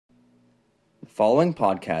following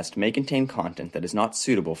podcast may contain content that is not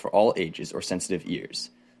suitable for all ages or sensitive ears.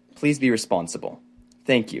 Please be responsible.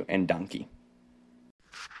 Thank you, and danke.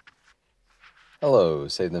 Hello,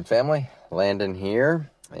 Save Them family. Landon here,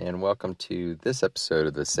 and welcome to this episode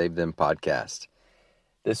of the Save Them podcast.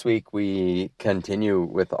 This week we continue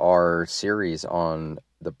with our series on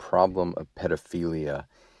the problem of pedophilia,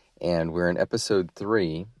 and we're in episode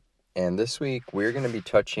 3, and this week we're going to be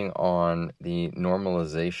touching on the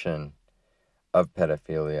normalization of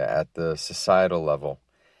pedophilia at the societal level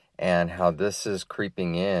and how this is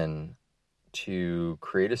creeping in to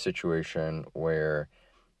create a situation where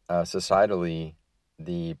societally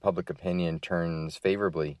the public opinion turns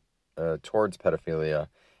favorably towards pedophilia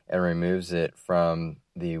and removes it from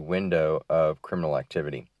the window of criminal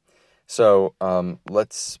activity. So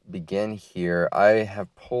let's begin here. I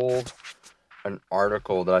have pulled an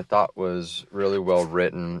article that I thought was really well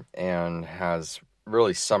written and has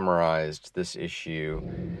really summarized this issue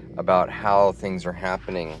about how things are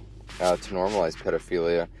happening to normalize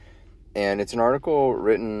pedophilia. And it's an article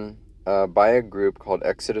written by a group called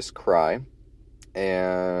Exodus Cry,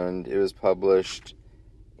 and it was published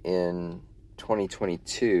in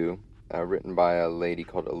 2022, written by a lady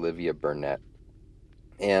called Olivia Burnett.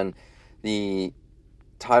 And the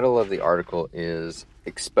title of the article is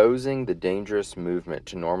Exposing the Dangerous Movement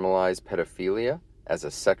to Normalize Pedophilia as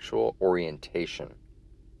a Sexual Orientation.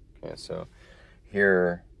 Okay, so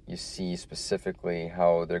here you see specifically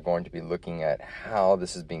how they're going to be looking at how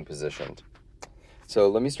this is being positioned. So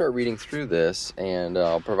let me start reading through this, and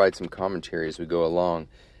I'll provide some commentary as we go along.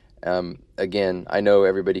 Again, I know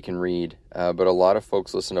everybody can read, but a lot of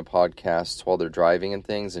folks listen to podcasts while they're driving and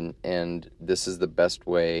things, and this is the best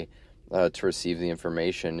way to receive the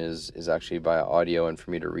information is actually via audio and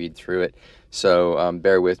for me to read through it. So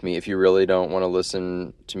bear with me. If you really don't want to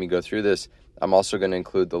listen to me go through this, I'm also going to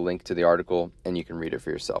include the link to the article, and you can read it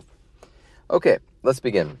for yourself. Okay, let's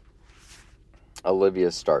begin.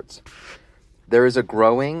 Olivia starts. There is a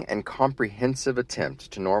growing and comprehensive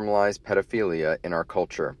attempt to normalize pedophilia in our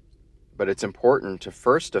culture, but it's important to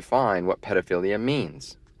first define what pedophilia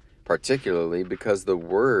means, particularly because the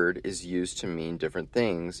word is used to mean different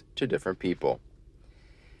things to different people.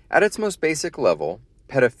 At its most basic level,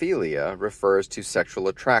 pedophilia refers to sexual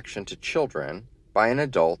attraction to children by an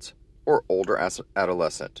adult or older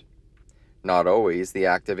adolescent, not always the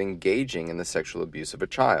act of engaging in the sexual abuse of a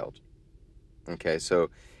child. Okay, so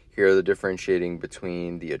here are the differentiating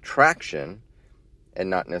between the attraction and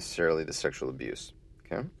not necessarily the sexual abuse.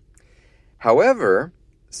 Okay. However,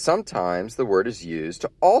 sometimes the word is used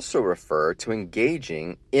to also refer to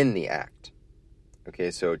engaging in the act. Okay,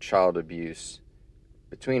 so child abuse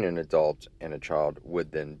between an adult and a child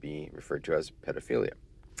would then be referred to as pedophilia.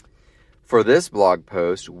 For this blog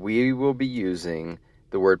post, we will be using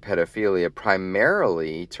the word pedophilia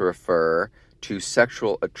primarily to refer to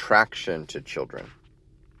sexual attraction to children.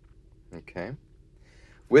 Okay.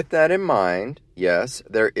 With that in mind, yes,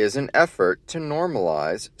 there is an effort to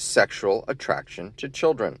normalize sexual attraction to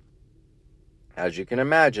children. As you can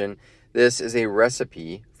imagine, this is a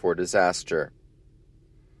recipe for disaster.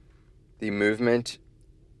 The movement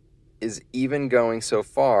is even going so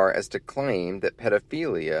far as to claim that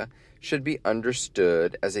pedophilia should be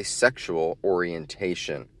understood as a sexual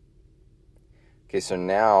orientation. Okay, so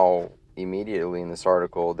now, immediately in this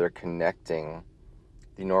article, they're connecting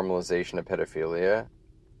the normalization of pedophilia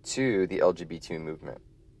to the LGBT movement.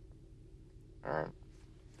 All right.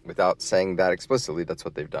 Without saying that explicitly, that's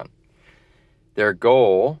what they've done. Their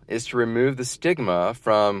goal is to remove the stigma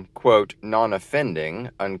from, quote, non-offending,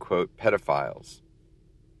 unquote, pedophiles.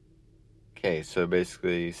 Okay, so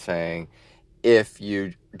basically saying if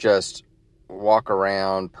you just walk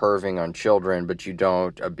around perving on children but you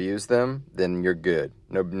don't abuse them, then you're good.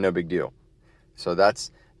 No big deal. So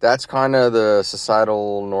that's kind of the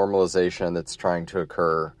societal normalization that's trying to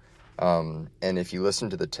occur. And if you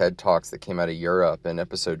listen to the TED Talks that came out of Europe in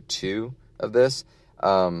episode 2 of this,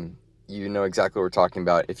 you know exactly what we're talking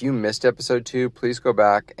about. If you missed episode 2, please go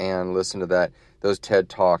back and listen to that. Those TED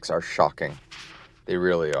Talks are shocking. They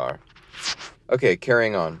really are. Okay,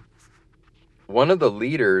 carrying on. One of the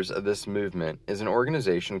leaders of this movement is an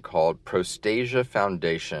organization called Prostasia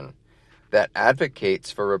Foundation that advocates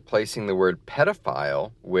for replacing the word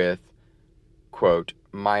pedophile with, quote,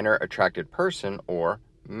 minor attracted person, or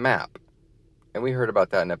MAP. And we heard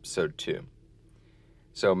about that in episode 2.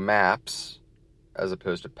 So MAPs as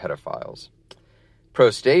opposed to pedophiles.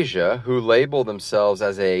 Prostasia, who label themselves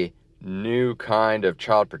as a new kind of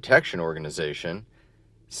child protection organization,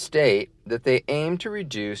 state that they aim to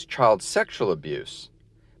reduce child sexual abuse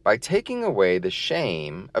by taking away the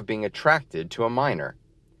shame of being attracted to a minor.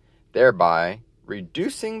 thereby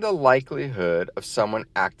reducing the likelihood of someone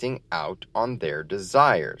acting out on their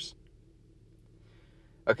desires.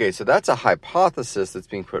 Okay, so that's a hypothesis that's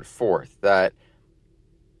being put forth, that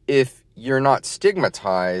if you're not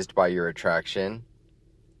stigmatized by your attraction,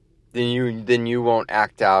 then you won't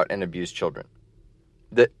act out and abuse children.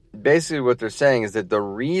 That basically what they're saying is that the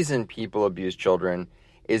reason people abuse children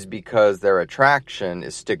is because their attraction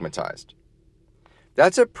is stigmatized.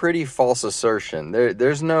 That's a pretty false assertion.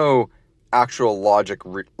 There's no actual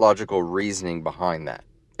logical reasoning behind that.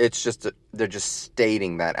 It's just they're just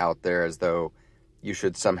stating that out there as though you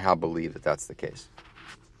should somehow believe that that's the case.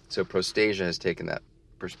 So Prostasia has taken that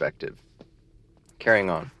perspective. Carrying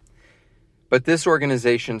on. But this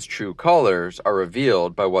organization's true colors are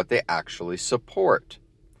revealed by what they actually support: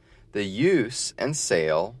 the use and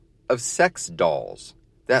sale of sex dolls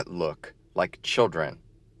that look like children,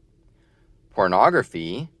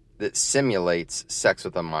 pornography that simulates sex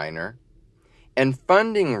with a minor, and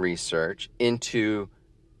funding research into,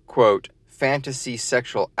 quote, fantasy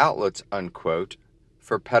sexual outlets, unquote,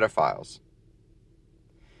 for pedophiles.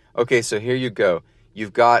 Okay, so here you go.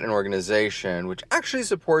 You've got an organization which actually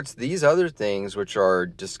supports these other things which are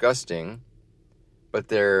disgusting, but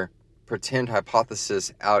they're pretend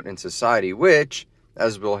hypothesis out in society, which,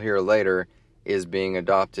 as we'll hear later, is being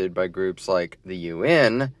adopted by groups like the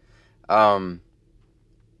UN,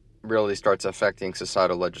 really starts affecting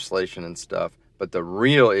societal legislation and stuff. But the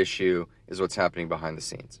real issue is what's happening behind the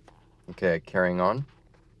scenes. Okay, carrying on.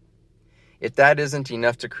 If that isn't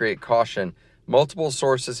enough to create caution, multiple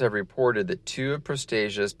sources have reported that two of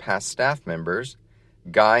Prostasia's past staff members,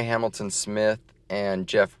 Guy Hamilton Smith and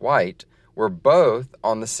Jeff White, were both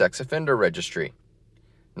on the sex offender registry.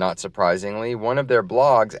 Not surprisingly, one of their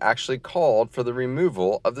blogs actually called for the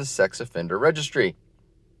removal of the sex offender registry.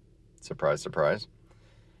 Surprise, surprise.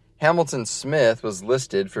 Hamilton Smith was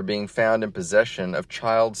listed for being found in possession of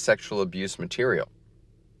child sexual abuse material,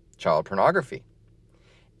 child pornography.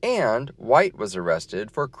 And White was arrested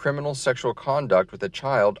for criminal sexual conduct with a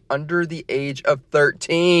child under the age of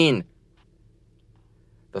 13.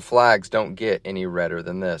 The flags don't get any redder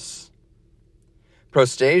than this.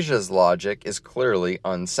 Prostasia's logic is clearly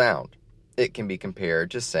unsound. It can be compared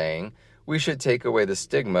to saying we should take away the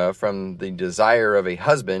stigma from the desire of a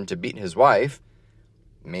husband to beat his wife.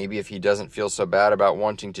 Maybe if he doesn't feel so bad about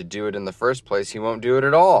wanting to do it in the first place, he won't do it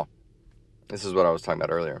at all. This is what I was talking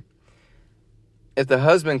about earlier. If the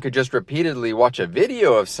husband could just repeatedly watch a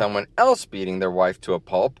video of someone else beating their wife to a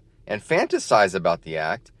pulp and fantasize about the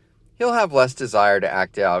act, he'll have less desire to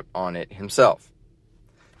act out on it himself.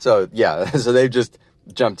 So, yeah, so they've just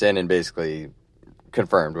jumped in and basically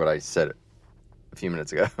confirmed what I said a few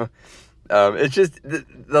minutes ago. It's just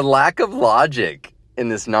the lack of logic in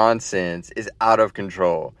this nonsense is out of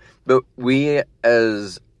control. But we,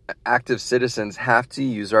 as active citizens, have to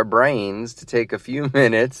use our brains to take a few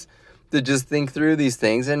minutes to just think through these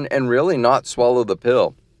things and really not swallow the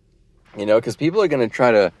pill. You know, because people are going to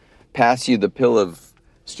try to pass you the pill of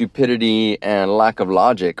stupidity and lack of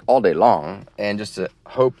logic all day long, and just to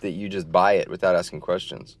hope that you just buy it without asking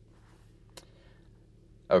questions.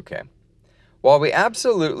 Okay. While we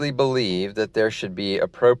absolutely believe that there should be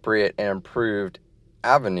appropriate and improved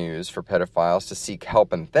avenues for pedophiles to seek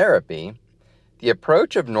help and therapy, the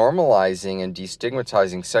approach of normalizing and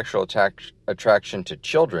destigmatizing sexual attraction to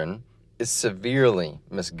children is severely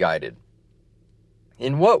misguided.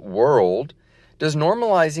 In what world does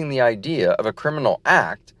normalizing the idea of a criminal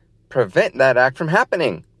act prevent that act from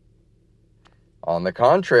happening? On the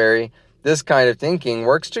contrary, this kind of thinking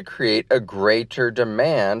works to create a greater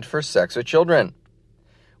demand for sex with children,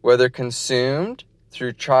 whether consumed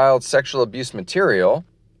through child sexual abuse material,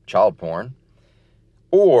 child porn,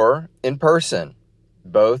 or in person,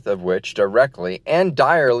 both of which directly and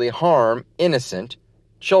direly harm innocent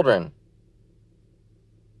children.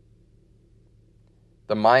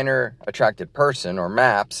 The minor attracted person, or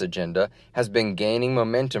MAPS, agenda has been gaining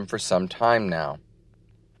momentum for some time now.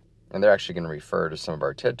 And they're actually going to refer to some of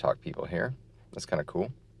our TED Talk people here. That's kind of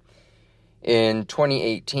cool. In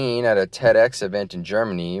 2018, at a TEDx event in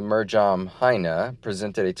Germany, Mirjam Heine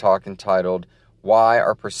presented a talk entitled, Why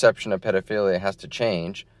Our Perception of Pedophilia Has to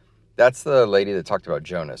Change. That's the lady that talked about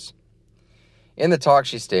Jonas. In the talk,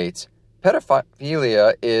 she states,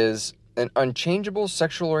 pedophilia is an unchangeable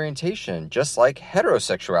sexual orientation, just like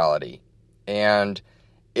heterosexuality. And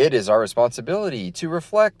it is our responsibility to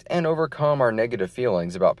reflect and overcome our negative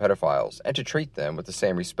feelings about pedophiles and to treat them with the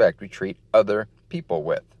same respect we treat other people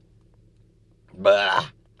with. Bah!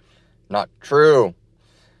 Not true.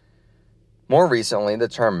 More recently, the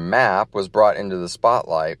term MAP was brought into the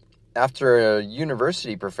spotlight after a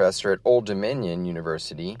university professor at Old Dominion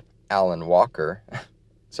University Alan Walker,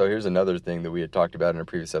 so here's another thing that we had talked about in a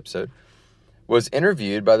previous episode, was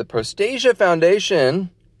interviewed by the Prostasia Foundation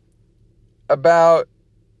about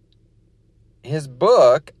his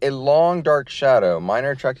book, A Long Dark Shadow,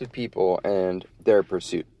 Minor Attracted People and Their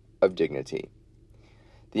Pursuit of Dignity.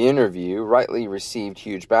 The interview rightly received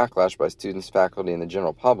huge backlash by students, faculty, and the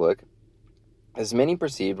general public, as many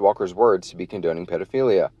perceived Walker's words to be condoning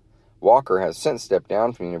pedophilia. Walker has since stepped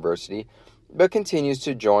down from the university, but continues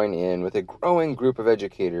to join in with a growing group of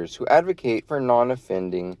educators who advocate for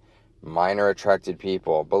non-offending minor attracted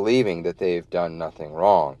people, believing that they've done nothing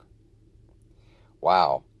wrong.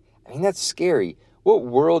 Wow. I mean, that's scary. What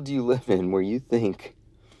world do you live in where you think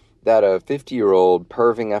that a 50-year-old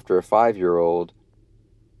perving after a 5-year-old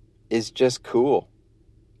is just cool?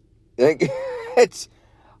 Like, it's,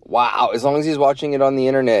 wow, as long as he's watching it on the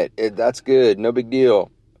internet, that's good, no big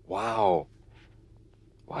deal. Wow.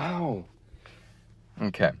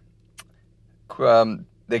 Okay.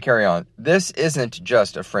 They carry on. This isn't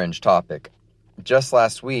just a fringe topic. Just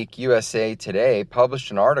last week, USA Today published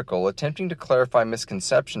an article attempting to clarify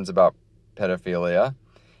misconceptions about pedophilia,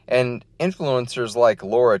 and influencers like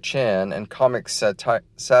Laura Chen and comic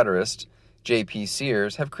satirist J.P.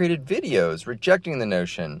 Sears have created videos rejecting the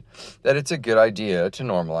notion that it's a good idea to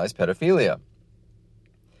normalize pedophilia.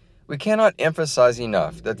 We cannot emphasize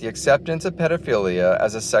enough that the acceptance of pedophilia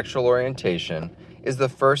as a sexual orientation is the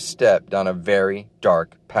first step down a very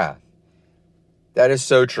dark path. That is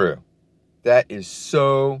so true. That is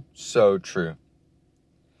so true.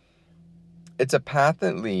 It's a path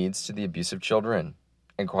that leads to the abuse of children,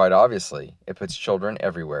 and quite obviously, it puts children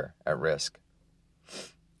everywhere at risk.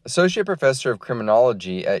 Associate Professor of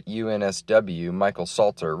Criminology at UNSW, Michael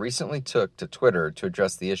Salter, recently took to Twitter to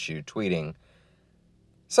address the issue, tweeting,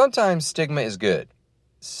 "Sometimes stigma is good.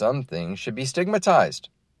 Some things should be stigmatized."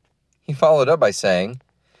 He followed up by saying,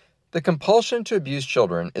 "The compulsion to abuse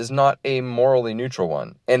children is not a morally neutral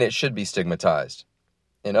one, and it should be stigmatized.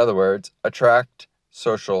 In other words, attract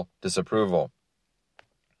social disapproval."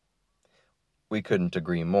 We couldn't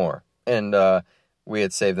agree more, and we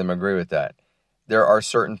at Save Them agree with that. There are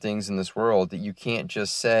certain things in this world that you can't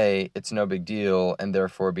just say it's no big deal and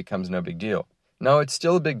therefore it becomes no big deal. No, it's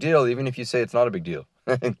still a big deal even if you say it's not a big deal.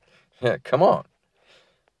 Come on.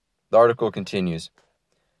 The article continues.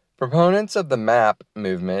 Proponents of the MAP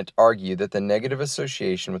movement argue that the negative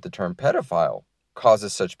association with the term pedophile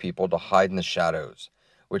causes such people to hide in the shadows,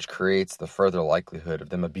 which creates the further likelihood of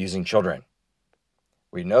them abusing children.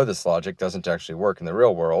 We know this logic doesn't actually work in the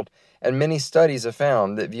real world, and many studies have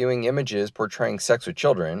found that viewing images portraying sex with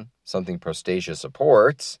children, something Prostasia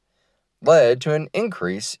supports, led to an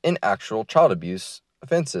increase in actual child abuse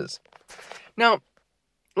offenses. Now,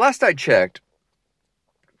 last I checked,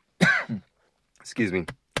 excuse me,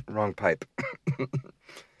 wrong pipe.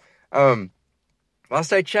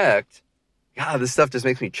 Last I checked, God, this stuff just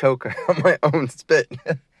makes me choke on my own spit.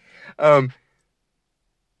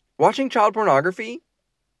 Watching child pornography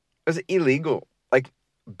was illegal, like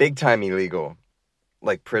big time illegal,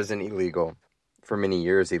 like prison illegal, for many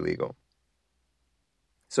years illegal.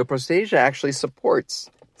 So Prostasia actually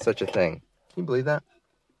supports such a thing. Can you believe that?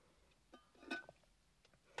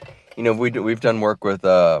 You know, we've done work with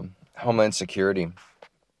Homeland Security,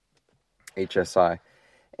 HSI,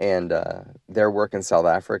 and their work in South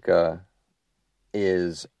Africa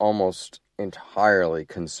is almost entirely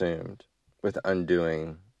consumed with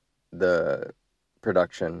undoing the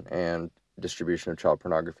production and distribution of child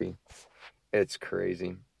pornography. It's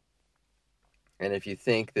crazy. And if you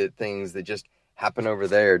think that things that just happen over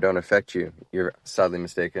there don't affect you, you're sadly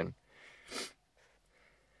mistaken.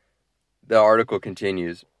 The article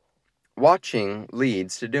continues. Watching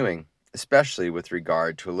leads to doing, especially with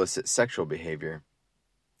regard to illicit sexual behavior.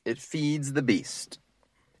 It feeds the beast.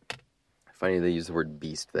 Funny they use the word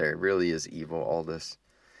beast there. It really is evil, all this.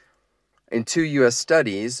 In 2 U.S.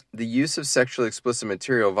 studies, the use of sexually explicit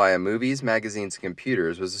material via movies, magazines, and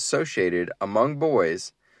computers was associated among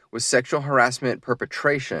boys with sexual harassment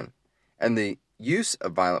perpetration, and the use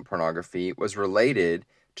of violent pornography was related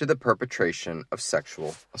to the perpetration of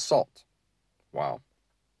sexual assault. Wow.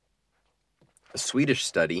 A Swedish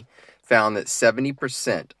study found that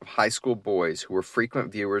 70% of high school boys who were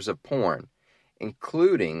frequent viewers of porn,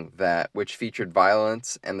 including that which featured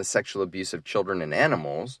violence and the sexual abuse of children and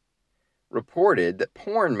animals, reported that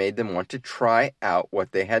porn made them want to try out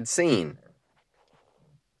what they had seen.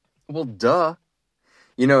 Well, duh.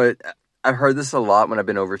 You know, I've heard this a lot when I've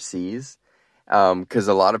been overseas, because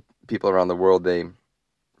a lot of people around the world, I'm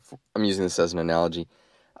using this as an analogy,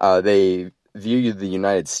 they view the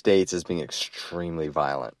United States as being extremely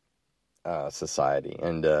violent. society.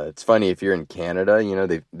 And it's funny, if you're in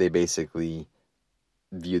Canada, they basically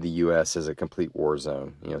view the U.S. as a complete war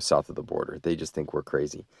zone, south of the border. They just think we're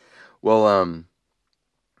crazy. Well,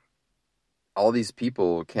 all these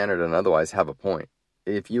people, Canada and otherwise, have a point.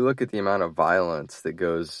 If you look at the amount of violence that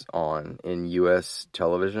goes on in U.S.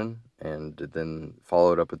 television and then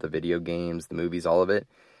followed up with the video games, the movies, all of it,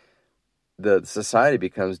 the society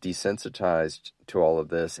becomes desensitized to all of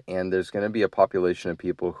this, and there's going to be a population of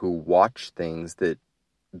people who watch things that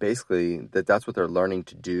basically that's what they're learning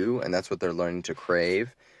to do, and that's what they're learning to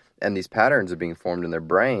crave, and these patterns are being formed in their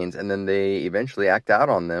brains, and then they eventually act out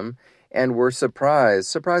on them, and we're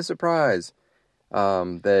surprised,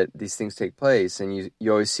 that these things take place. And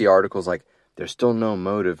you always see articles like, there's still no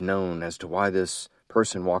motive known as to why this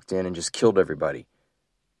person walked in and just killed everybody.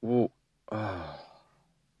 Well, the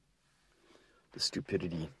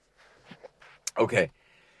stupidity. Okay,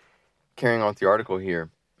 carrying on with the article here.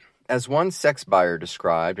 As one sex buyer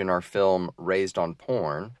described in our film Raised on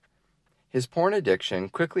Porn, his porn addiction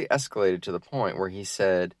quickly escalated to the point where he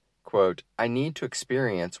said, quote, "I need to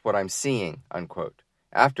experience what I'm seeing," unquote,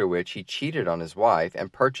 after which he cheated on his wife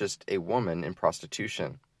and purchased a woman in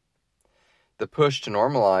prostitution. The push to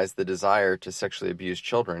normalize the desire to sexually abuse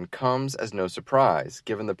children comes as no surprise,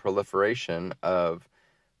 given the proliferation of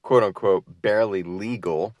quote-unquote barely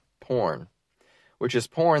legal porn, which is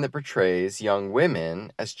porn that portrays young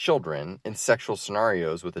women as children in sexual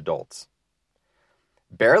scenarios with adults.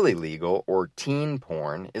 Barely legal, or teen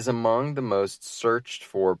porn, is among the most searched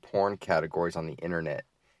for porn categories on the internet.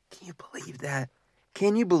 Can you believe that?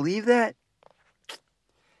 Can you believe that?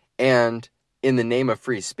 And in the name of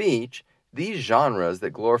free speech, these genres that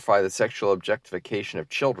glorify the sexual objectification of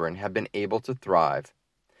children have been able to thrive.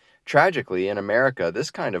 Tragically, in America,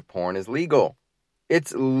 this kind of porn is legal.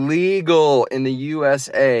 It's legal in the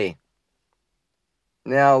USA.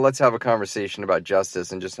 Now, let's have a conversation about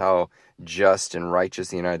justice and just how just and righteous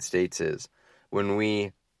the United States is when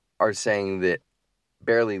we are saying that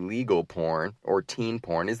barely legal porn or teen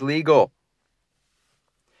porn is legal.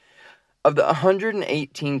 Of the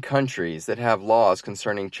 118 countries that have laws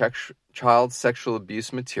concerning child sexual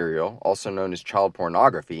abuse material, also known as child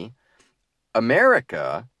pornography,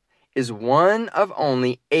 America is one of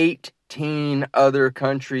only 18 other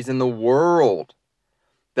countries in the world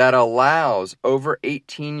that allows over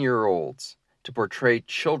 18-year-olds to portray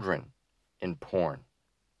children in porn.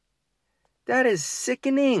 That is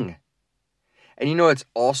sickening. And you know what's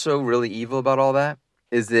also really evil about all that?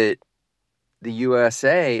 Is that the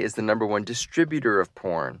USA is the number one distributor of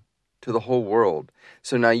porn to the whole world.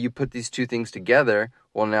 So now you put these two things together,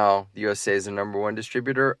 well, now the USA is the number one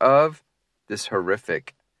distributor of this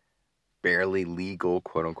horrific, barely legal,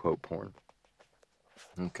 quote-unquote, porn.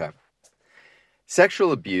 Okay.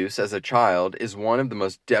 Sexual abuse as a child is one of the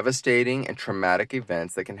most devastating and traumatic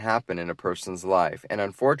events that can happen in a person's life, and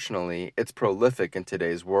unfortunately, it's prolific in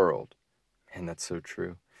today's world. And that's so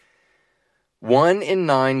true. 1 in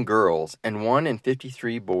 9 girls and 1 in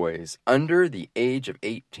 53 boys under the age of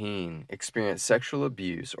 18 experience sexual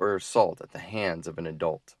abuse or assault at the hands of an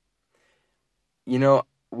adult. You know,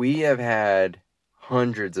 we have had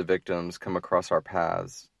hundreds of victims come across our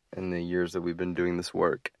paths in the years that we've been doing this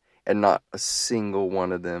work, and not a single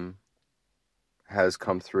one of them has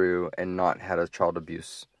come through and not had a child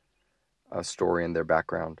abuse story in their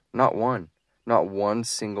background. Not one. Not one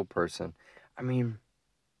single person. I mean,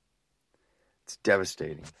 it's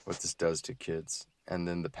devastating what this does to kids, and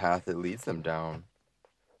then the path it leads them down.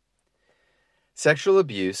 Sexual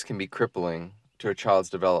abuse can be crippling to a child's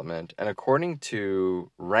development, and according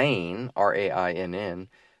to RAINN, R-A-I-N-N,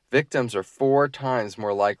 victims are 4 times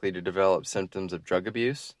more likely to develop symptoms of drug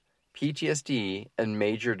abuse, PTSD, and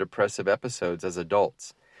major depressive episodes as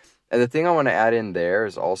adults. And the thing I want to add in there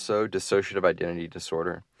is also dissociative identity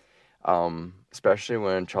disorder. Especially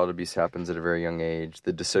when child abuse happens at a very young age,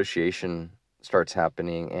 the dissociation starts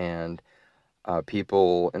happening, and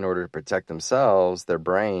people, in order to protect themselves, their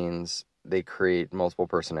brains, they create multiple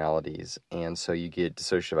personalities, and so you get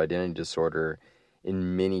dissociative identity disorder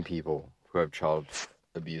in many people who have child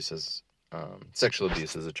abuse sexual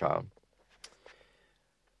abuse as a child.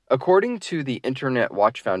 According to the Internet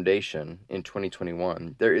Watch Foundation in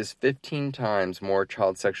 2021, there is 15 times more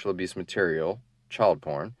child sexual abuse material, child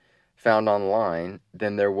porn, found online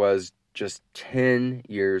than there was just 10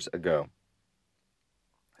 years ago.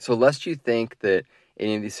 So lest you think that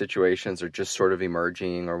any of these situations are just sort of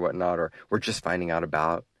emerging or whatnot, or we're just finding out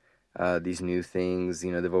about these new things,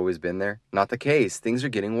 they've always been there. Not the case. Things are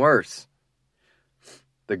getting worse.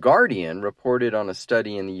 The Guardian reported on a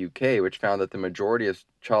study in the UK which found that the majority of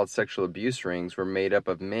child sexual abuse rings were made up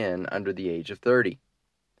of men under the age of 30.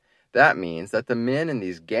 That means that the men in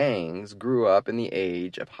these gangs grew up in the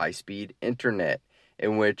age of high-speed internet,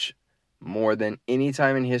 in which, more than any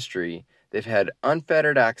time in history, they've had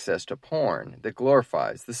unfettered access to porn that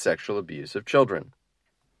glorifies the sexual abuse of children.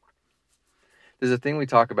 There's a thing we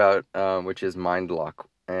talk about, which is mind lock,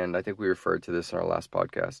 and I think we referred to this in our last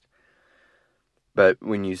podcast. But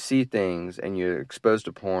when you see things and you're exposed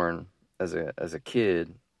to porn as a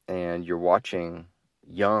kid, and you're watching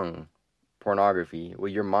young pornography,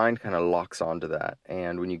 well, your mind kind of locks onto that.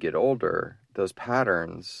 And when you get older, those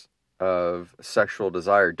patterns of sexual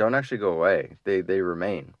desire don't actually go away. They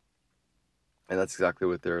remain. And that's exactly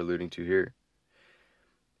what they're alluding to here.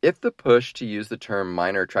 If the push to use the term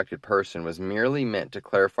minor attracted person was merely meant to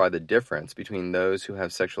clarify the difference between those who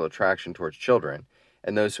have sexual attraction towards children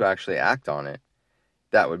and those who actually act on it,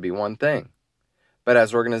 that would be one thing. But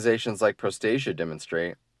as organizations like Prostasia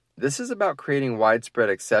demonstrate, this is about creating widespread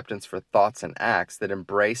acceptance for thoughts and acts that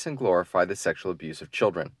embrace and glorify the sexual abuse of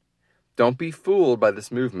children. Don't be fooled by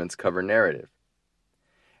this movement's cover narrative.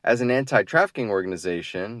 As an anti-trafficking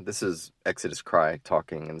organization, this is Exodus Cry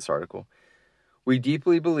talking in this article, we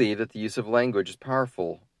deeply believe that the use of language is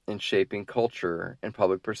powerful in shaping culture and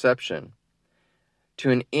public perception. To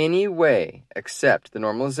in any way accept the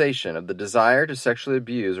normalization of the desire to sexually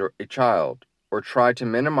abuse a child or try to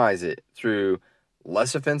minimize it through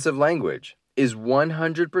less offensive language is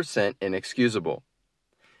 100% inexcusable.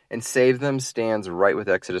 And Save Them stands right with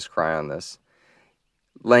Exodus Cry on this.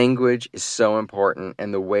 Language is so important,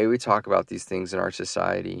 and the way we talk about these things in our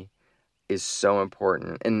society is so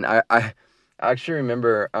important. And I actually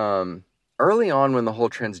remember early on when the whole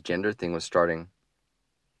transgender thing was starting,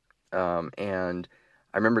 and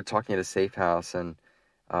I remember talking at a safe house, and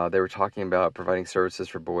they were talking about providing services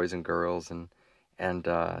for boys and girls, and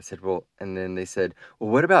I said, well, and then they said,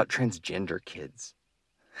 well, what about transgender kids?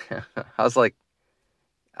 I was like,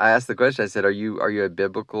 I asked the question, I said, are you a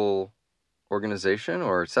biblical organization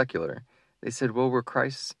or secular? They said, well, we're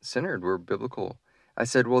Christ-centered, we're biblical. I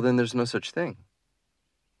said, well, then there's no such thing.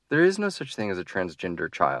 There is no such thing as a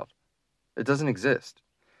transgender child. It doesn't exist.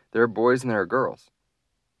 There are boys and there are girls.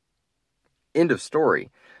 End of story.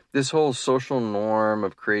 This whole social norm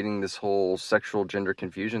of creating this whole sexual gender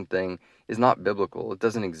confusion thing is not biblical. It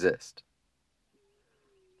doesn't exist.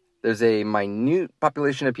 There's a minute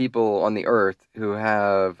population of people on the earth who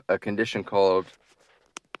have a condition called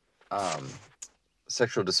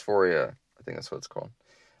sexual dysphoria. I think that's what it's called.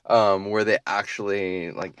 Where they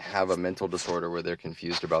actually like have a mental disorder where they're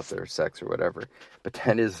confused about their sex or whatever. But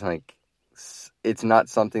that is like, it's not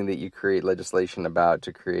something that you create legislation about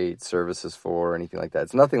to create services for or anything like that.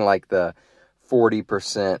 It's nothing like the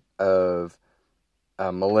 40% of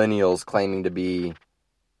millennials claiming to be,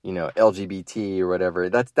 LGBT or whatever.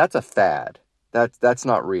 That's a fad. That's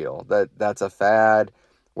not real. That's a fad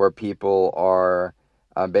where people are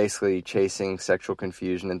basically chasing sexual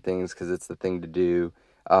confusion and things because it's the thing to do.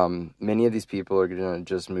 Many of these people are going to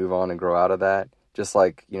just move on and grow out of that. Just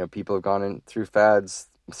like, people have gone in through fads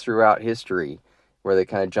throughout history where they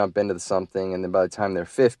kind of jump into something, and then by the time they're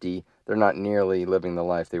 50, they're not nearly living the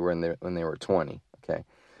life they were when they were 20. Okay.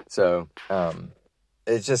 So,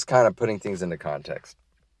 it's just kind of putting things into context.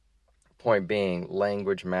 Point being,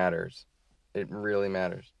 language matters. It really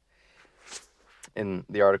matters. And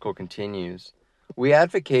the article continues, we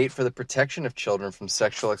advocate for the protection of children from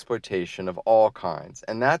sexual exploitation of all kinds,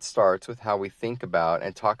 and that starts with how we think about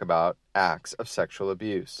and talk about acts of sexual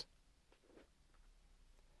abuse.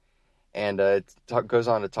 And it goes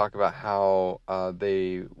on to talk about how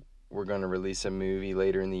they were going to release a movie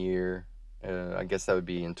later in the year. I guess that would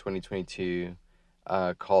be in 2022,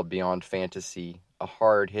 called Beyond Fantasy, a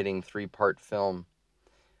hard-hitting 3-part film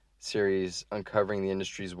series uncovering the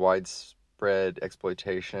industry's widespread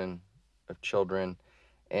exploitation of children.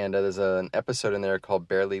 And there's an episode in there called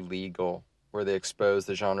Barely Legal, where they expose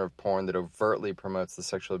the genre of porn that overtly promotes the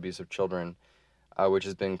sexual abuse of children, which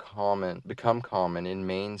has become common in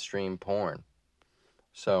mainstream porn.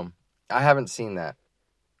 So I haven't seen that,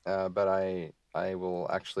 but I will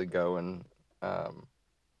actually go and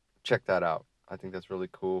check that out. I think that's really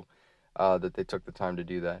cool that they took the time to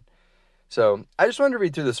do that. So I just wanted to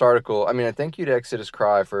read through this article. I mean, I thank you to Exodus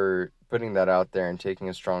Cry for putting that out there and taking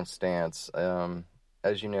a strong stance.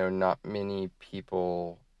 As you know, not many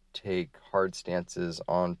people take hard stances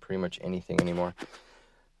on pretty much anything anymore.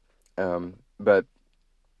 But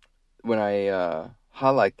when I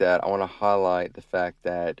highlight that, I want to highlight the fact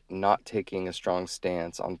that not taking a strong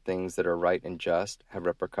stance on things that are right and just have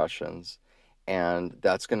repercussions. And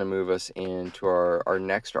that's going to move us into our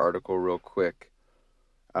next article real quick,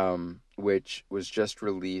 which was just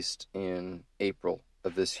released in April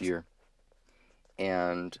of this year.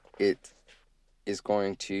 and it is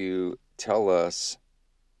going to tell us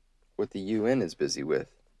what the UN is busy with.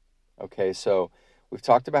 Okay, so we've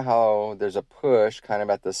talked about how there's a push kind of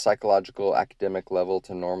at the psychological academic level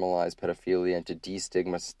to normalize pedophilia and to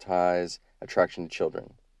destigmatize attraction to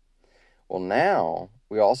children. Well, now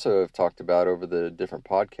we also have talked about over the different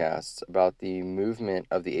podcasts about the movement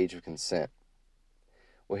of the age of consent.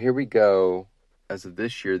 Well, here we go. As of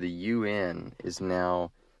this year, the UN is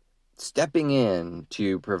now stepping in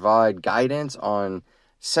to provide guidance on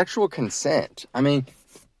sexual consent. I mean,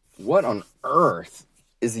 what on earth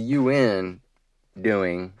is the UN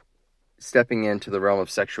doing, stepping into the realm of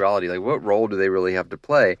sexuality? Like, what role do they really have to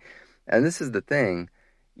play? And this is the thing,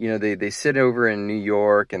 you know, they sit over in New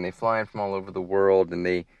York and they fly in from all over the world, and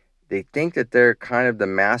they think that they're kind of the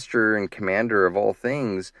master and commander of all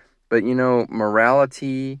things. But, you know,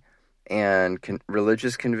 morality and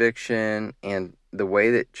religious conviction and the way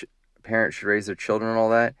that parents should raise their children and all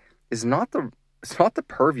that is it's not the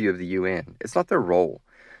purview of the UN. It's not their role.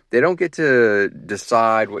 They don't get to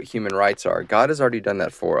decide what human rights are. God has already done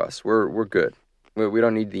that for us. We're good. We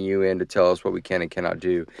don't need the UN to tell us what we can and cannot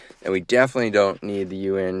do. And we definitely don't need the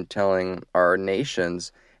UN telling our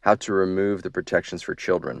nations how to remove the protections for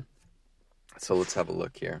children. So let's have a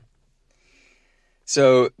look here.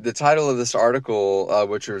 So the title of this article,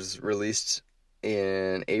 which was released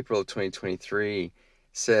in April of 2023,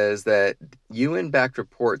 says that UN-backed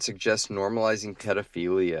report suggests normalizing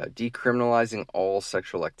pedophilia, decriminalizing all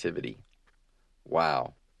sexual activity.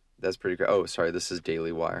 Wow, that's pretty great. Oh, sorry, this is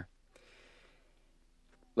Daily Wire.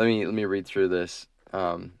 Let me read through this.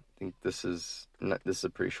 I think this is a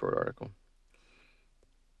pretty short article.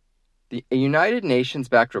 A United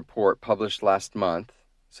Nations-backed report published last month,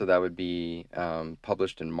 so that would be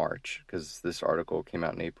published in March, because this article came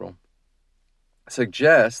out in April,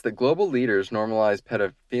 suggests that global leaders normalize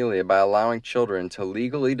pedophilia by allowing children to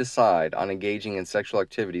legally decide on engaging in sexual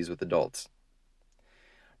activities with adults.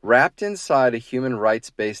 Wrapped inside a human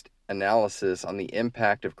rights-based analysis on the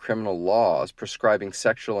impact of criminal laws prescribing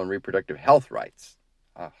sexual and reproductive health rights,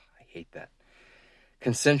 I hate that,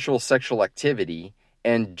 consensual sexual activity,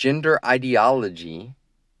 and gender ideology,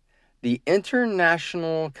 the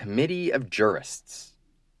International Committee of Jurists.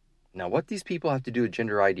 Now, what these people have to do with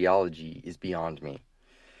gender ideology is beyond me.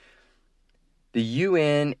 The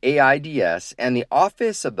UNAIDS and the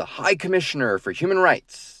Office of the High Commissioner for Human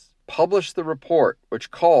Rights published the report, which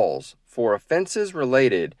calls for offenses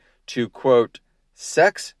related to, quote,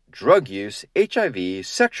 sex, drug use, HIV,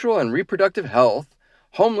 sexual and reproductive health,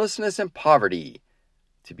 homelessness, and poverty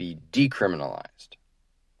to be decriminalized.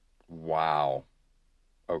 Wow.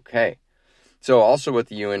 Okay. So also what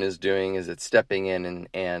the UN is doing is it's stepping in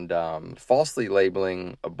and falsely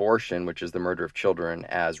labeling abortion, which is the murder of children,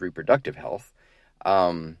 as reproductive health.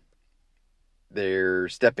 They're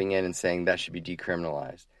stepping in and saying that should be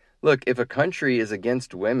decriminalized. Look, if a country is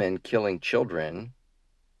against women killing children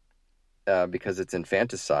because it's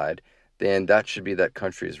infanticide, then that should be that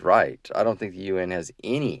country's right. I don't think the UN has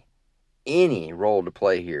any role to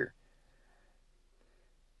play here.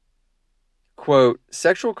 Quote,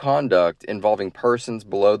 sexual conduct involving persons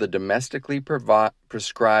below the domestically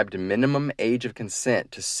prescribed minimum age of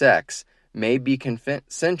consent to sex may be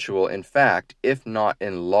consensual in fact, if not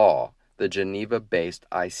in law, the Geneva-based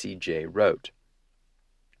ICJ wrote.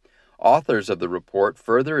 Authors of the report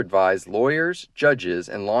further advised lawyers, judges,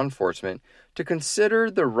 and law enforcement to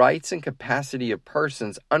consider the rights and capacity of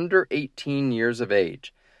persons under 18 years of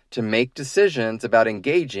age to make decisions about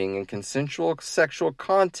engaging in consensual sexual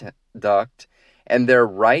conduct and their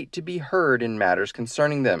right to be heard in matters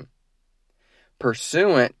concerning them.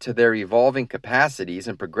 Pursuant to their evolving capacities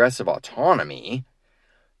and progressive autonomy,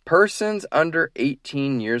 persons under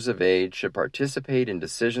 18 years of age should participate in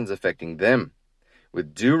decisions affecting them,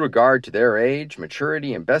 with due regard to their age,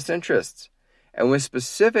 maturity, and best interests, and with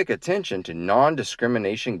specific attention to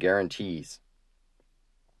non-discrimination guarantees.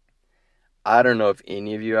 I don't know if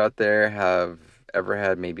any of you out there have ever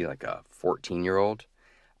had maybe like a 14-year-old,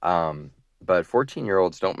 but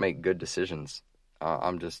 14-year-olds don't make good decisions.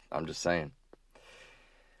 I'm just saying.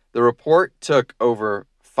 The report took over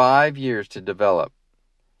 5 years to develop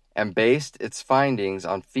and based its findings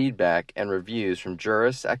on feedback and reviews from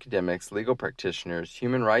jurists, academics, legal practitioners,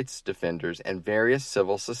 human rights defenders, and various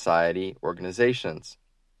civil society organizations.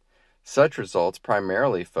 Such results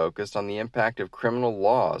primarily focused on the impact of criminal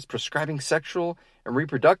laws prescribing sexual and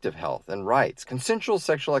reproductive health and rights, consensual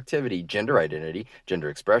sexual activity, gender identity, gender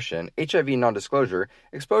expression, HIV non-disclosure,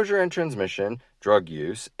 exposure and transmission, drug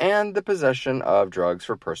use, and the possession of drugs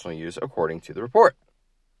for personal use, according to the report.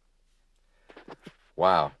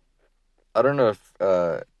 Wow. I don't know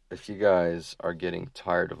if if you guys are getting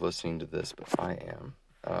tired of listening to this, but I am.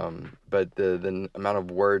 But the amount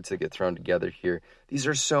of words that get thrown together here, these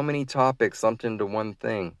are so many topics lumped into one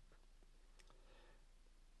thing.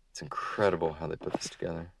 It's incredible how they put this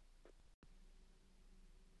together.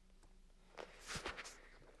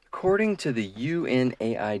 According to the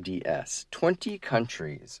UNAIDS, 20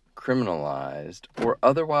 countries criminalized or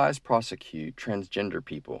otherwise prosecute transgender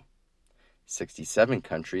people. 67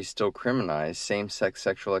 countries still criminalize same-sex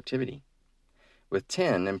sexual activity, with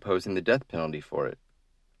 10 imposing the death penalty for it.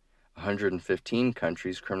 115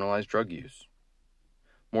 countries criminalize drug use.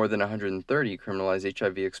 More than 130 criminalize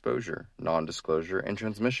HIV exposure, non-disclosure, and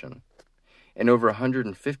transmission. And over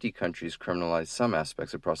 150 countries criminalize some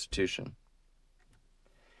aspects of prostitution.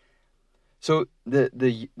 So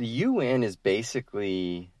the UN is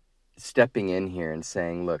basically stepping in here and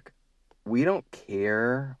saying, look, we don't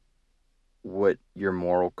care what your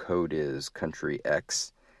moral code is, country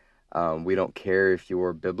X. We don't care if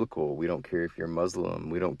you're biblical. We don't care if you're Muslim.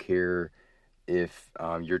 We don't care if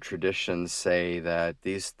your traditions say that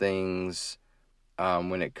these things,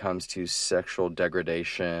 when it comes to sexual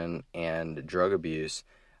degradation and drug abuse,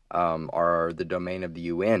 are the domain of the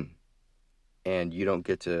UN. And you don't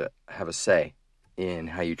get to have a say in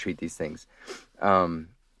how you treat these things.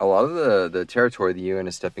 A lot of the territory the UN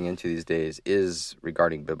is stepping into these days is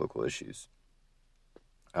regarding biblical issues.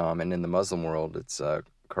 And in the Muslim world, it's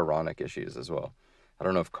Quranic issues as well. I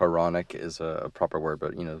don't know if Quranic is a proper word,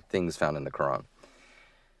 but, things found in the Quran.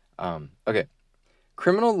 Okay.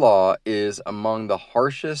 Criminal law is among the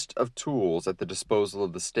harshest of tools at the disposal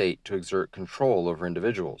of the state to exert control over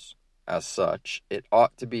individuals. As such, it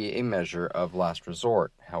ought to be a measure of last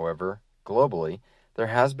resort. However, globally, there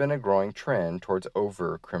has been a growing trend towards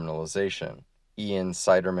over-criminalization. Ian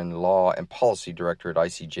Siderman, Law and Policy Director at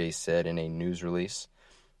ICJ, said in a news release,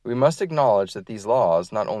 "We must acknowledge that these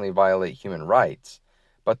laws not only violate human rights,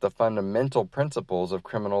 but the fundamental principles of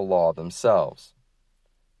criminal law themselves."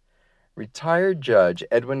 Retired Judge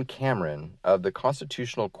Edwin Cameron of the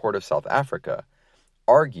Constitutional Court of South Africa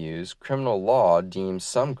argues criminal law deems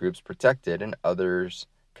some groups protected and others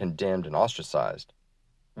condemned and ostracized.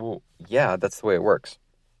 Well, yeah, that's the way it works.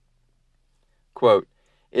 Quote,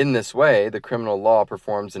 "In this way, the criminal law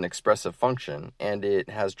performs an expressive function, and it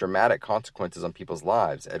has dramatic consequences on people's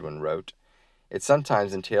lives," Edwin wrote. "It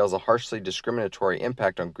sometimes entails a harshly discriminatory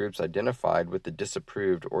impact on groups identified with the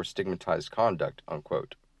disapproved or stigmatized conduct,"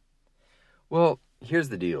 unquote. Well, here's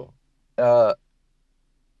the deal.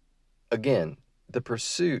 Again, the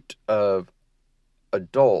pursuit of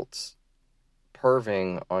adults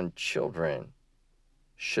perving on children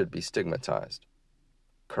should be stigmatized.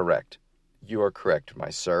 Correct. You are correct, my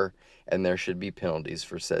sir, and there should be penalties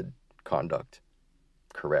for said conduct.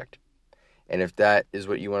 Correct. And if that is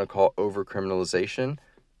what you want to call over-criminalization,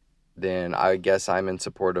 then I guess I'm in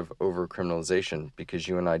support of over-criminalization because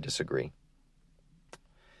you and I disagree.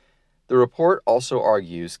 The report also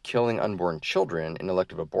argues killing unborn children in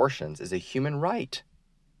elective abortions is a human right.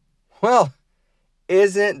 Well,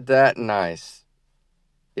 isn't that nice?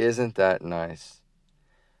 Isn't that nice?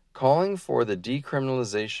 Calling for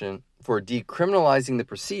decriminalizing the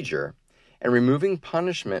procedure and removing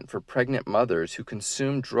punishment for pregnant mothers who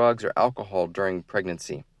consume drugs or alcohol during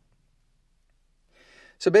pregnancy.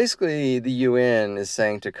 So basically, the UN is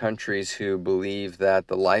saying to countries who believe that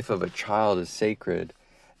the life of a child is sacred,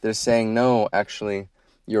 they're saying, no, actually,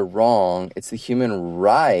 you're wrong. It's the human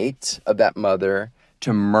right of that mother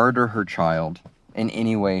to murder her child in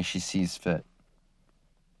any way she sees fit.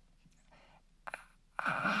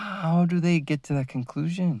 How do they get to that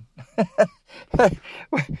conclusion?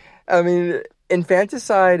 I mean,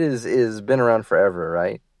 infanticide is been around forever,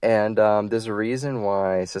 right? And there's a reason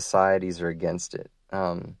why societies are against it,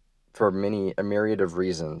 for a myriad of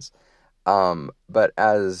reasons. But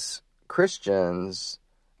as Christians,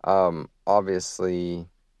 obviously,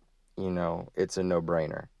 it's a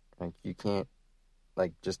no-brainer. Like, you can't,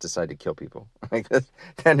 just decide to kill people.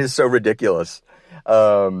 That is so ridiculous.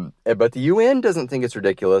 But the UN doesn't think it's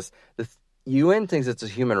ridiculous. The UN thinks it's a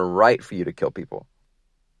human right for you to kill people.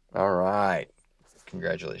 All right.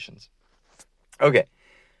 Congratulations. Okay.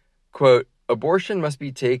 Quote, "Abortion must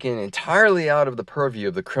be taken entirely out of the purview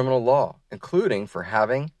of the criminal law, including for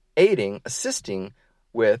having, aiding, assisting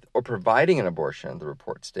with, or providing an abortion," the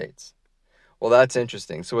report states. Well, that's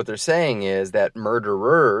interesting. So what they're saying is that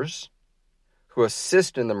murderers who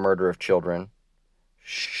assist in the murder of children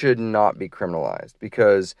should not be criminalized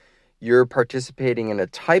because you're participating in a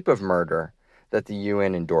type of murder that the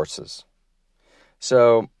UN endorses.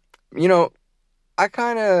 So, I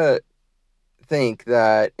kind of think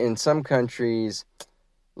that in some countries,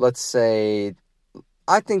 let's say,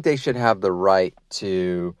 I think they should have the right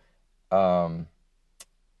to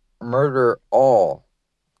murder all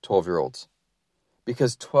 12-year-olds.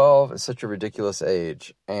 Because 12 is such a ridiculous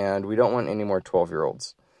age, and we don't want any more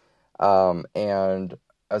 12-year-olds. And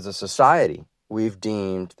as a society, we've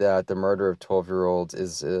deemed that the murder of 12-year-olds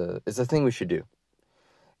is a thing we should do.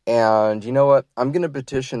 And you know what? I'm going to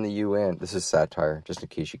petition the UN. This is satire, just in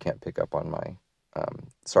case you can't pick up on my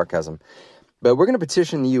sarcasm. But we're going to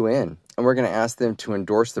petition the UN, and we're going to ask them to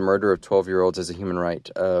endorse the murder of 12-year-olds as a human right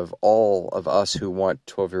of all of us who want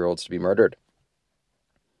 12-year-olds to be murdered.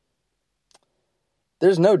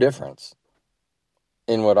 There's no difference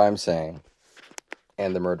in what I'm saying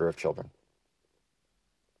and the murder of children.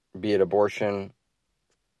 Be it abortion,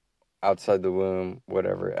 outside the womb,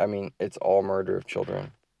 whatever. I mean, it's all murder of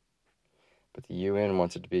children. But the UN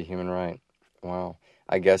wants it to be a human right. Wow.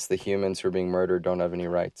 I guess the humans who are being murdered don't have any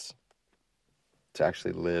rights to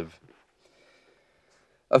actually live.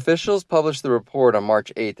 Officials published the report on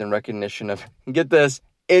March 8th in recognition of, get this,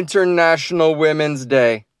 International Women's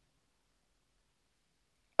Day,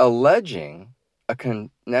 alleging a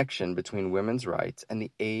connection between women's rights and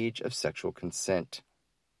the age of sexual consent.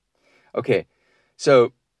 Okay,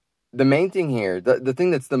 so the main thing here, the thing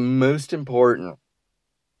that's the most important,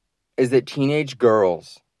 is that teenage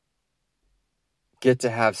girls get to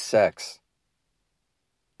have sex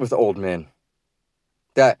with old men.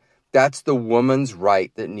 That's the woman's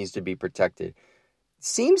right that needs to be protected.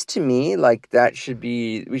 Seems to me like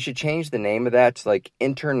we should change the name of that to like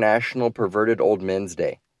International Perverted Old Men's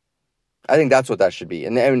Day. I think that's what that should be.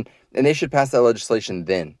 And they should pass that legislation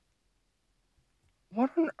then.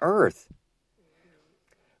 What on earth?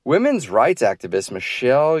 Women's rights activist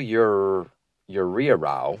Michelle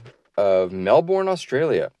Uriarao of Melbourne,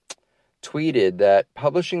 Australia, tweeted that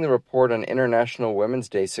publishing the report on International Women's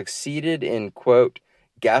Day succeeded in, quote,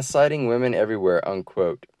 gaslighting women everywhere,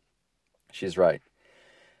 unquote. She's right.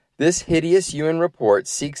 This hideous UN report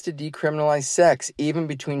seeks to decriminalize sex, even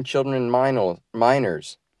between children and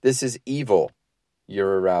minors. This is evil,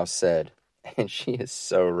 Uriarao said. And she is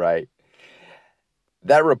so right.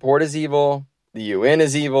 That report is evil. The UN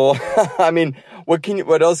is evil. I mean,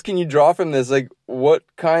 what else can you draw from this? Like, what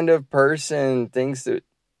kind of person thinks that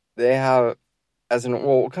they have,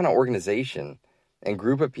 what kind of organization and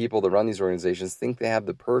group of people that run these organizations think they have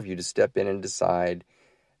the purview to step in and decide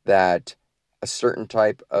that a certain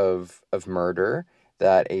type of murder,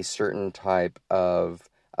 that a certain type of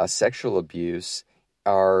sexual abuse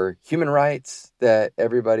are human rights that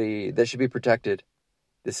should be protected?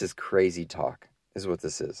 This is crazy talk, is what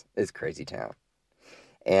this is. It's crazy town.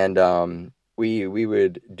 And we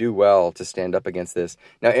would do well to stand up against this.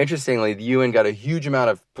 Now, interestingly, the UN got a huge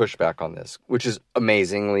amount of pushback on this, which is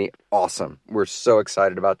amazingly awesome. We're so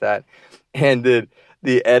excited about that. And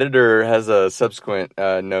the editor has a subsequent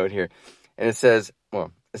note here. And it says,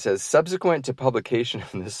 subsequent to publication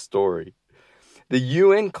of this story, the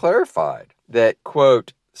UN clarified that,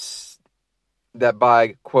 quote, that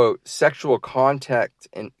by, quote, sexual conduct.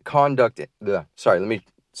 Let me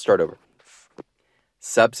start over.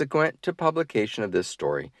 Subsequent to publication of this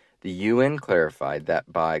story, the UN clarified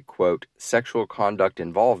that by, quote, sexual conduct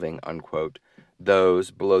involving, unquote, those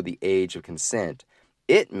below the age of consent,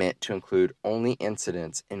 it meant to include only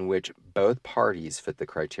incidents in which both parties fit the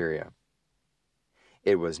criteria.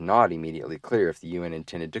 It was not immediately clear if the UN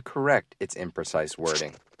intended to correct its imprecise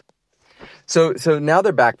wording. So now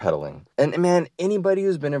they're backpedaling. And man, anybody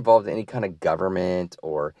who's been involved in any kind of government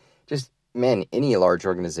or just, any large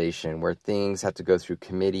organization where things have to go through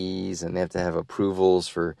committees and they have to have approvals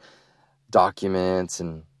for documents,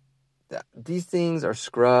 and these things are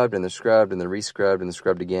scrubbed and they're scrubbed and they're re-scrubbed and they're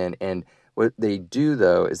scrubbed again. And what they do,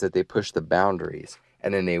 though, is that they push the boundaries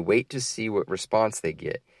and then they wait to see what response they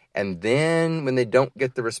get. And then when they don't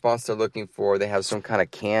get the response they're looking for, they have some kind of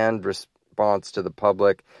canned response to the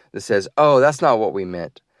public that says, oh, that's not what we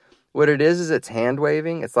meant. What it is it's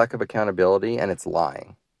hand-waving, it's lack of accountability, and it's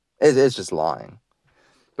lying. It's just lying.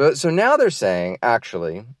 But so now they're saying,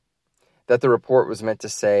 actually, that the report was meant to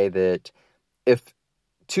say that if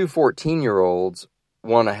two 14-year-olds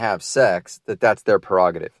want to have sex, that's their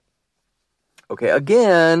prerogative. Okay,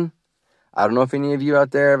 again, I don't know if any of you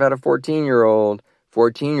out there have had a 14-year-old.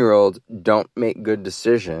 14-year-olds don't make good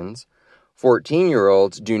decisions.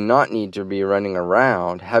 14-year-olds do not need to be running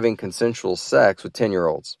around having consensual sex with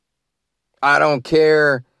 10-year-olds. I don't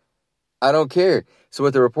care. So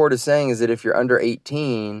what the report is saying is that if you're under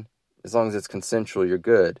 18, as long as it's consensual, you're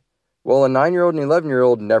good. Well, a 9-year-old and an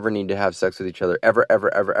 11-year-old never need to have sex with each other,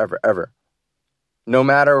 ever. No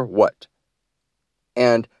matter what.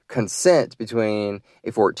 And consent between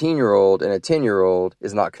a 14-year-old and a 10-year-old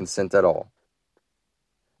is not consent at all.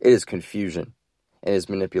 It is confusion. It is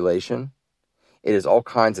manipulation. It is all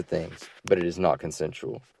kinds of things, but it is not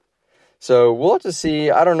consensual. So we'll have to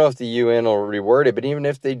see. I don't know if the UN will reword it, but even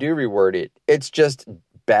if they do reword it, it's just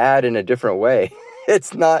bad in a different way.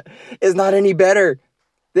 It's not any better.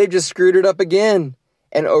 They've just screwed it up again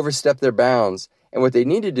and overstepped their bounds. And what they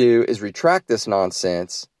need to do is retract this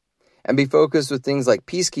nonsense and be focused with things like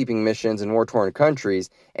peacekeeping missions in war-torn countries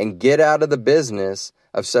and get out of the business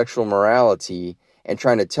of sexual morality and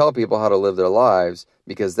trying to tell people how to live their lives,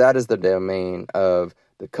 because that is the domain of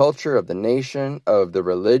the culture, of the nation, of the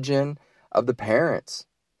religion, of the parents,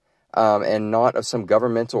 and not of some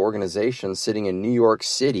governmental organization sitting in New York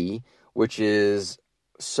City, which is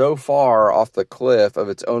so far off the cliff of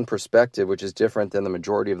its own perspective, which is different than the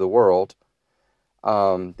majority of the world.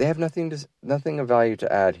 They have nothing of value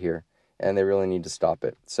to add here, and they really need to stop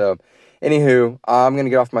it. So, anywho, I'm going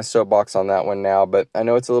to get off my soapbox on that one now, but I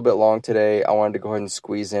know it's a little bit long today. I wanted to go ahead and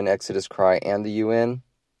squeeze in Exodus Cry and the UN,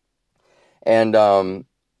 and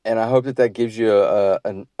I hope that gives you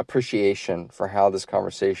an appreciation for how this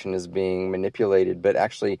conversation is being manipulated, but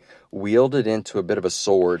actually wielded into a bit of a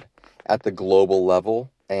sword at the global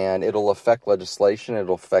level, and it'll affect legislation,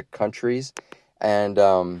 it'll affect countries, and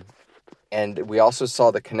we also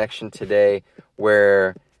saw the connection today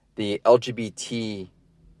where the LGBT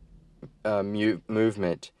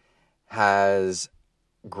movement has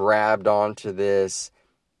grabbed onto this,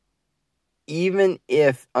 even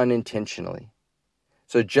if unintentionally.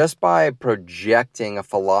 So just by projecting a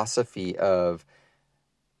philosophy of,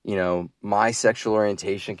 my sexual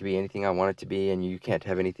orientation can be anything I want it to be, and you can't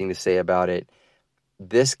have anything to say about it,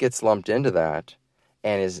 this gets lumped into that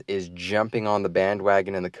and is jumping on the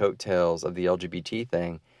bandwagon and the coattails of the LGBT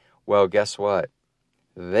thing. Well, guess what?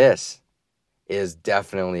 This is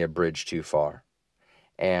definitely a bridge too far.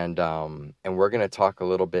 And we're going to talk a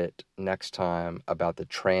little bit next time about the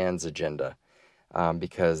trans agenda,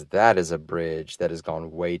 because that is a bridge that has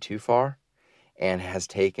gone way too far and has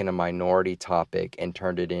taken a minority topic and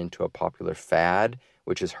turned it into a popular fad,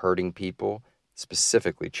 which is hurting people,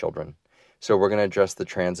 specifically children. So we're going to address the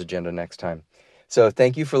trans agenda next time. So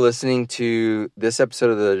thank you for listening to this episode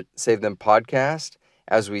of the Save Them podcast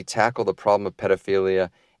as we tackle the problem of pedophilia,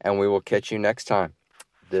 and we will catch you next time.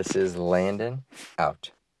 This is Landon,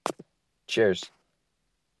 out. Cheers.